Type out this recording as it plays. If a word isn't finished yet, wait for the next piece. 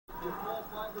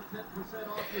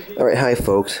Alright, hi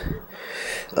folks.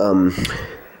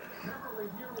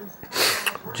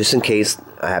 Just in case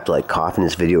I have to cough in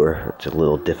this video or it's a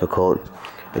little difficult.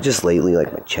 But just lately my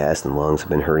chest and lungs have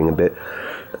been hurting a bit.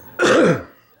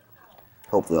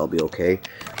 Hopefully I'll be okay.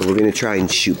 But we're gonna try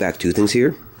and shoot back two things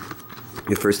here.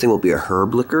 The first thing will be a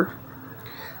herb liquor.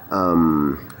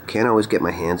 Can't always get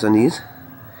my hands on these.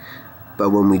 But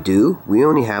when we do, we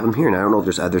only have them here, and I don't know if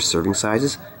there's other serving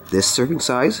sizes. This serving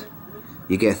size,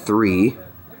 you get 3.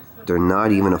 They're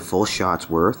not even a full shot's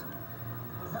worth.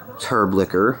 It's herb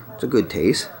liquor. It's a good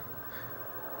taste.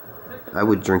 I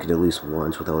would drink it at least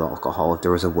once without alcohol if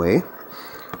there was a way.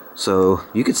 So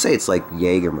you could say it's like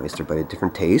Jägermeister, but a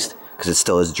different taste, because it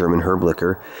still is German herb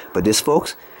liquor. But this,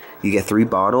 folks, you get 3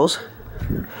 bottles.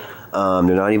 They're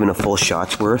not even a full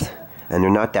shot's worth. And they're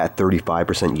not that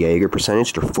 35% Jaeger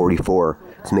percentage, they're 44.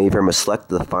 It's made from a select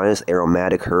of the finest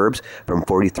aromatic herbs from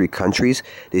 43 countries.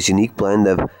 This unique blend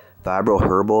of fibral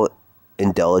herbal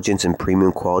indulgence and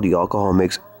premium quality alcohol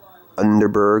makes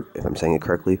Underberg, if I'm saying it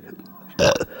correctly,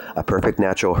 a perfect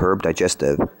natural herb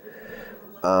digestive.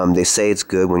 They say it's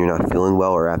good when you're not feeling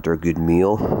well or after a good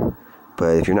meal.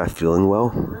 But if you're not feeling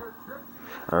well,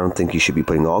 I don't think you should be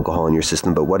putting alcohol in your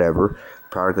system, but whatever.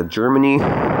 Product of Germany.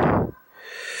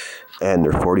 And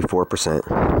they're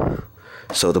 44%.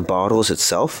 So the bottles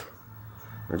itself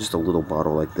are just a little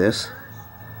bottle like this.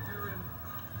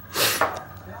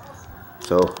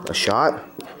 So a shot,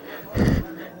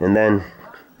 and then,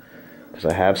 because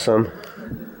I have some,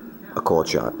 a cold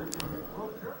shot.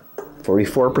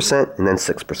 44% and then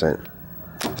 6%.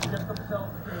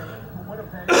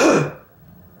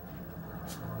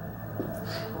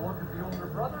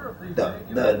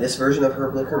 This version of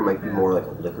herb liquor might be more like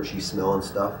a licoricey smell and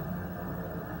stuff.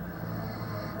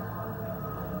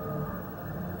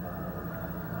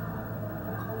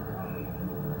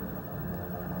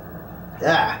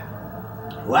 Ah,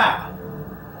 wow.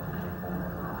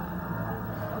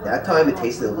 That time it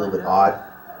tasted a little bit odd,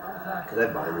 because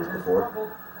I've bought these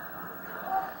before.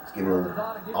 It's giving the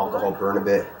alcohol burn a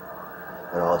bit,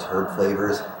 and all its herb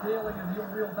flavors.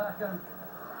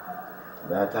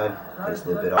 That time it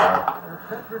tasted a bit odd.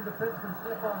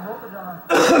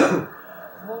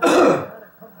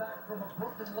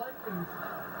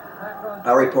 I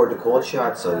already poured the cold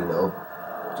shot, so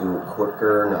do it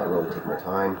quicker, not really take my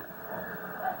time.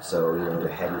 So, the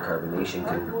head and carbonation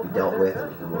can be dealt with,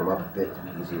 and you can warm up a bit to be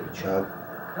easier to chug.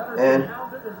 And,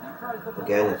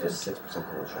 again, it's just 6%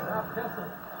 cold shot.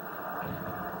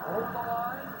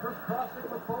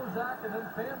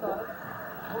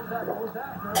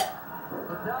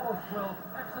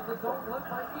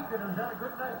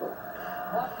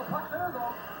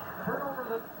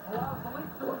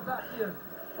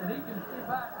 And he can see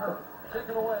back her. Take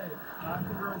it away. That's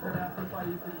a real good effort by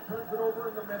Ethan. Turns it over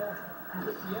in the middle. He's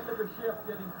at the end of the shift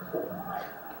getting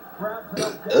grabs it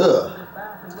up, it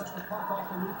back, and lifts the puck off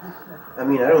the loose stick. I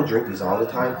mean, I don't drink these all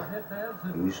the time.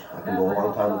 I can go a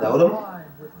long time without them.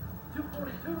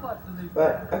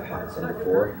 But I've had some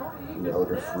before.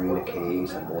 They're free in a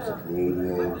case, like Molson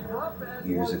Canadian,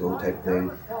 years ago type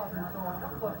thing.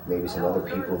 Maybe some other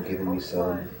people have given me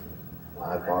some.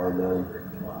 I've borrowed them.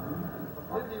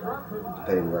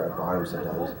 Depending where I bought them,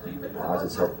 sometimes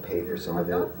deposits help pay for some of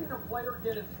it.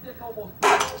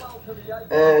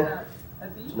 And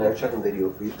it's another chugging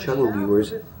video for you chugging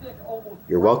viewers.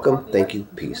 You're welcome. Thank you.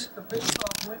 Peace.